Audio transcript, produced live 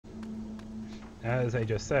as I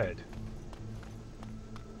just said.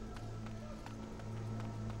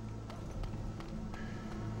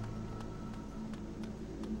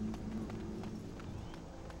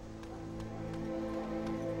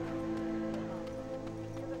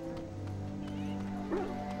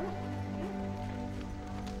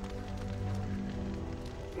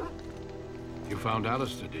 You found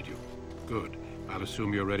Alistair, did you? Good. I'll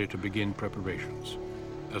assume you're ready to begin preparations.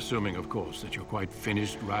 Assuming, of course, that you're quite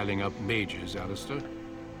finished riling up mages, Alistair.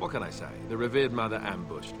 What can I say? The revered mother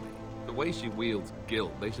ambushed me. The way she wields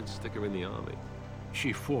guilt, they should stick her in the army.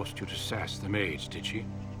 She forced you to sass the mage, did she?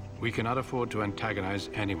 We cannot afford to antagonize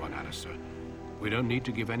anyone, Alistair. We don't need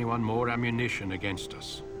to give anyone more ammunition against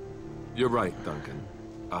us. You're right, Duncan.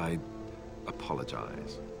 I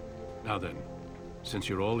apologize. Now then, since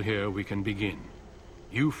you're all here, we can begin.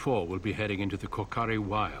 You four will be heading into the Kokari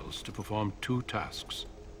Wilds to perform 2 tasks.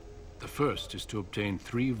 The first is to obtain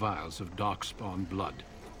 3 vials of Darkspawn blood,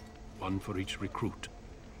 1 for each recruit.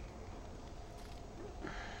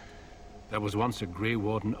 There was once a Grey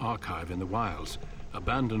Warden archive in the wilds,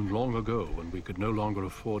 abandoned long ago when we could no longer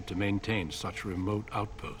afford to maintain such remote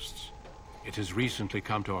outposts. It has recently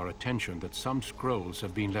come to our attention that some scrolls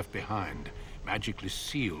have been left behind, magically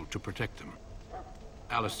sealed to protect them.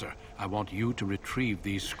 Alistair, I want you to retrieve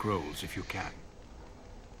these scrolls if you can.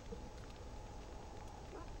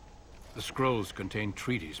 The scrolls contain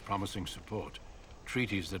treaties promising support,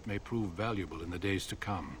 treaties that may prove valuable in the days to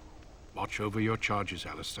come. Watch over your charges,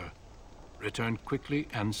 Alistair. Return quickly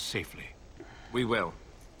and safely. We will.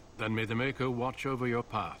 Then may the Maker watch over your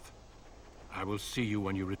path. I will see you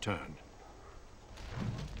when you return.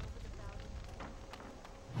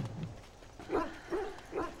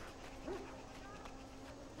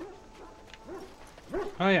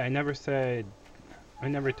 Oh yeah, I never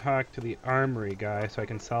talked to the armory guy so I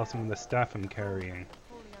can sell some of the stuff I'm carrying.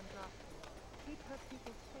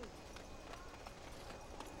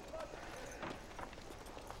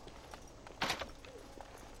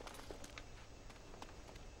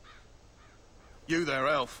 You there,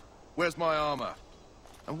 elf. Where's my armor?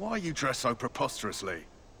 And why are you dressed so preposterously?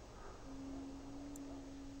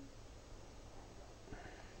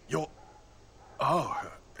 You're... Oh,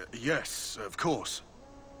 yes, of course.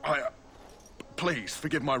 Please,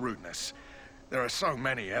 forgive my rudeness. There are so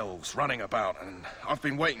many elves running about, and I've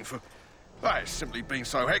been waiting for... It's simply been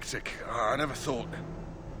so hectic. I never thought...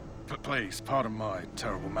 But please, pardon my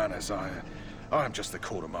terrible manners. I'm just the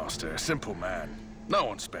quartermaster, a simple man. No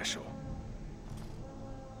one special.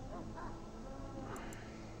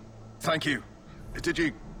 Thank you. Did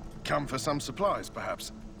you come for some supplies,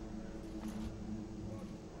 perhaps?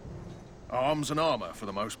 Arms and armor, for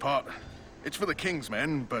the most part. It's for the King's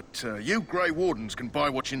men, but you Grey Wardens can buy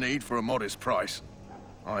what you need for a modest price.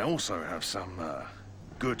 I also have some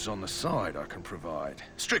goods on the side I can provide.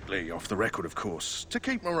 Strictly off the record, of course, to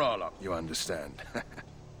keep morale up, you understand.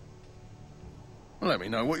 Let me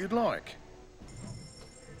know what you'd like.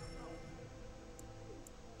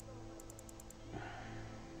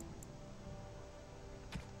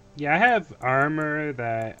 Yeah, I have armor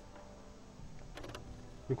that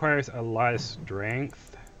requires a lot of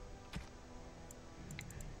strength.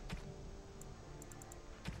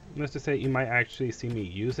 Let's just say you might actually see me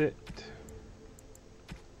use it.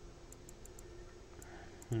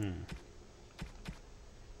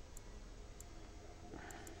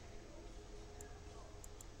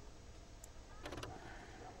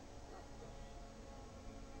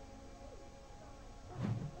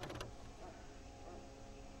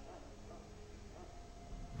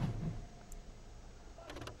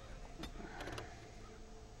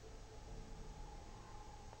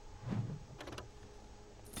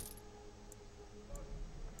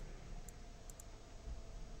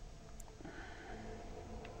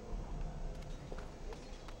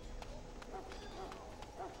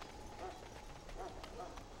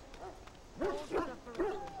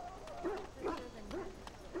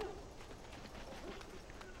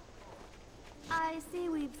 I see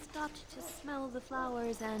we've stopped to smell the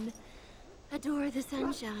flowers and adore the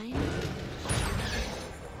sunshine.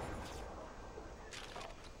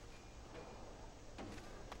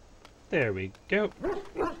 There we go.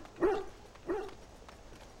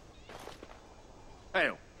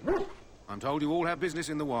 Hell, I'm told you all have business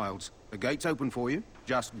in the wilds. The gate's open for you.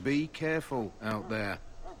 Just be careful out there.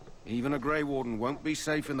 Even a Grey Warden won't be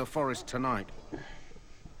safe in the forest tonight.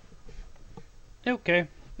 Okay,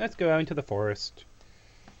 let's go out into the forest.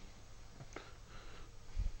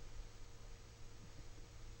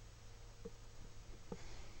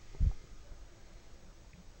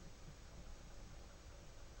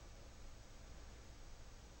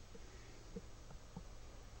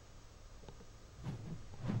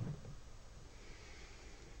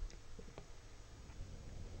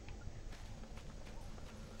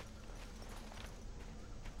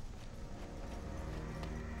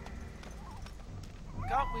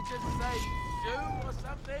 Can't we just say do or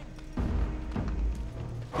something?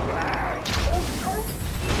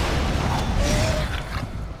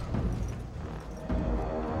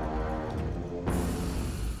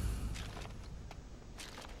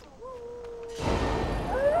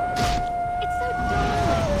 It's so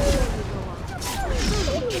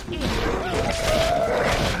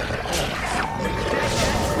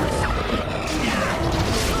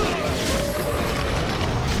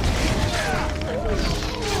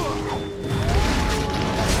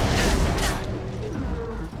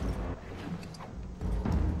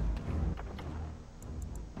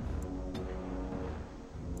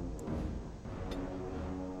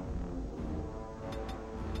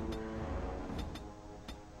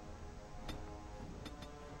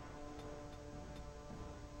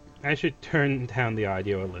I should turn down the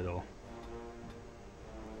audio a little.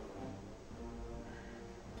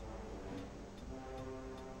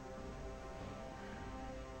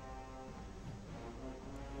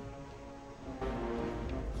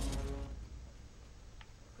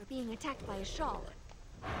 We're being attacked by a shawl.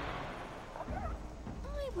 I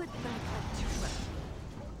would like a trophy.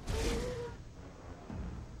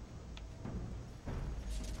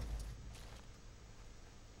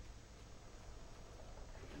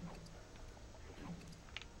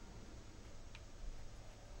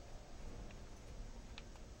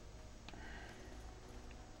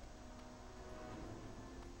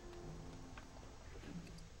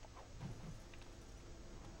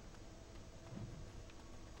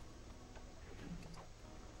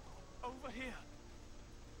 Over here.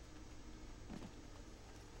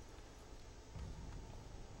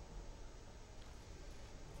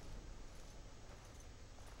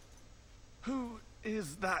 Who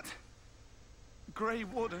is that? Grey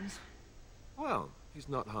Wardens? Well, he's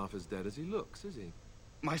not half as dead as he looks, is he?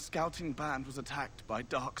 My scouting band was attacked by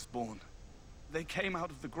Darkspawn. They came out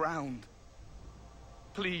of the ground.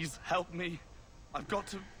 Please help me. I've got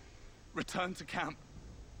to return to camp.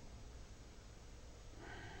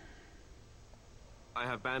 I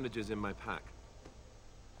have bandages in my pack.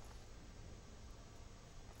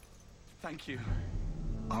 Thank you.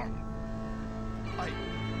 I've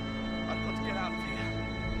got to get out of here.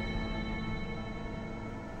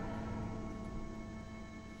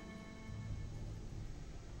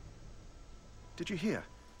 Did you hear?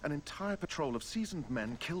 An entire patrol of seasoned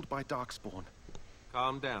men killed by Darkspawn.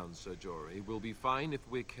 Calm down, Sir Jory. We'll be fine if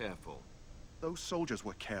we're careful. Those soldiers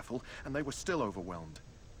were careful, and they were still overwhelmed.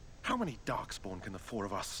 How many Darkspawn can the four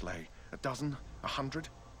of us slay? A dozen? 100?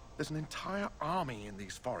 There's an entire army in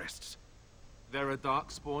these forests. There are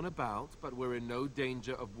Darkspawn about, but we're in no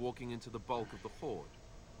danger of walking into the bulk of the Horde.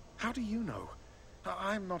 How do you know?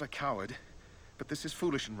 I'm not a coward, but this is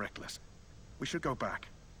foolish and reckless. We should go back.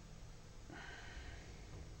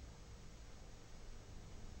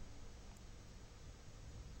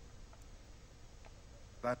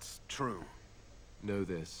 That's true. Know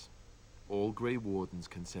this. All Grey Wardens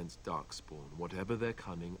can sense Darkspawn. Whatever they're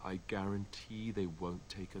cunning, I guarantee they won't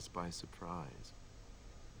take us by surprise.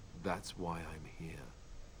 That's why I'm here.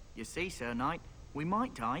 You see, Sir Knight, we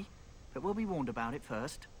might die, but we'll be warned about it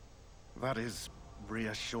first. That is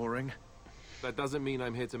reassuring. That doesn't mean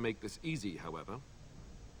I'm here to make this easy, however.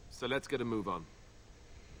 So let's get a move on.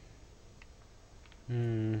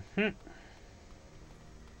 Mm-hmm.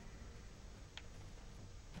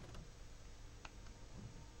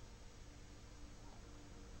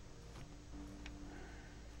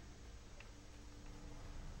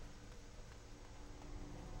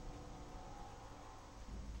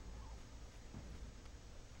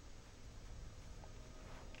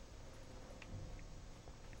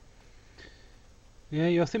 Yeah,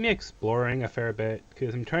 you'll see me exploring a fair bit,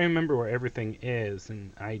 because I'm trying to remember where everything is,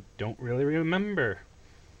 and I don't really remember.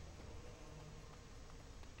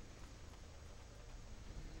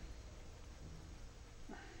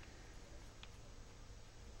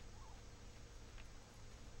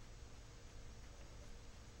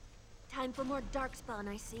 Time for more Darkspawn,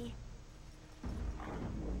 I see.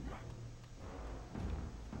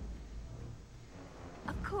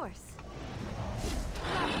 Of course.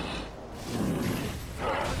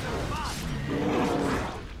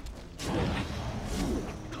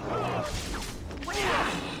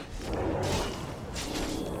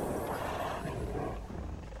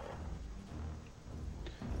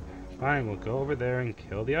 Fine, we'll go over there and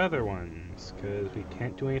kill the other ones, because we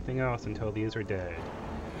can't do anything else until these are dead.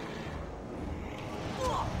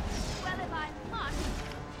 Well, if I must.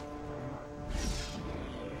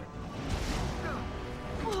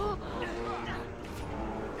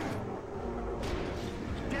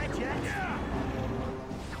 Dead yet?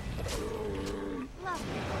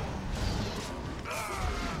 Lovely.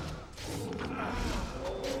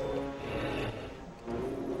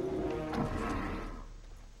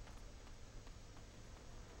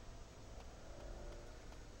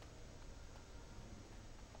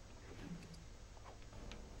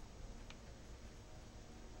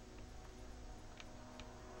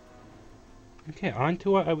 Okay, on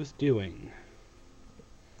to what I was doing.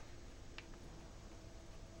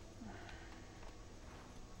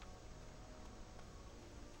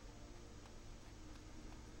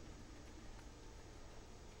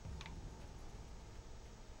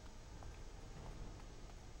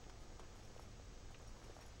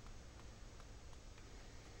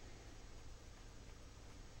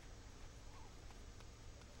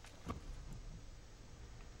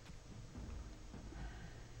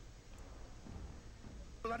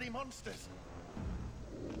 Bloody monsters!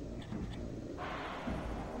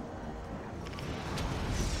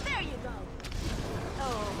 There you go.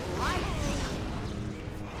 Oh, right.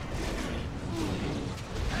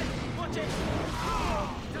 Hey, watch it!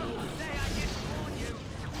 Oh, don't say I didn't warn you!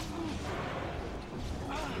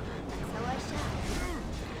 So I shall.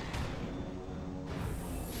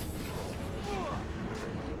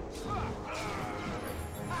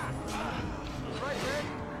 Right, Red?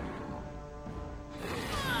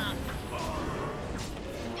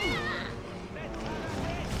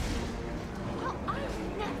 Well, I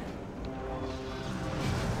never.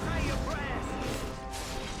 Say your prayers!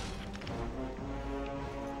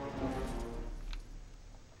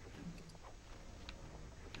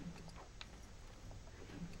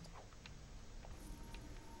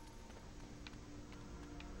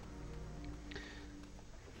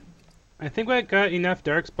 I think I got enough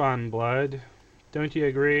Darkspawn blood. Don't you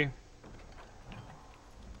agree?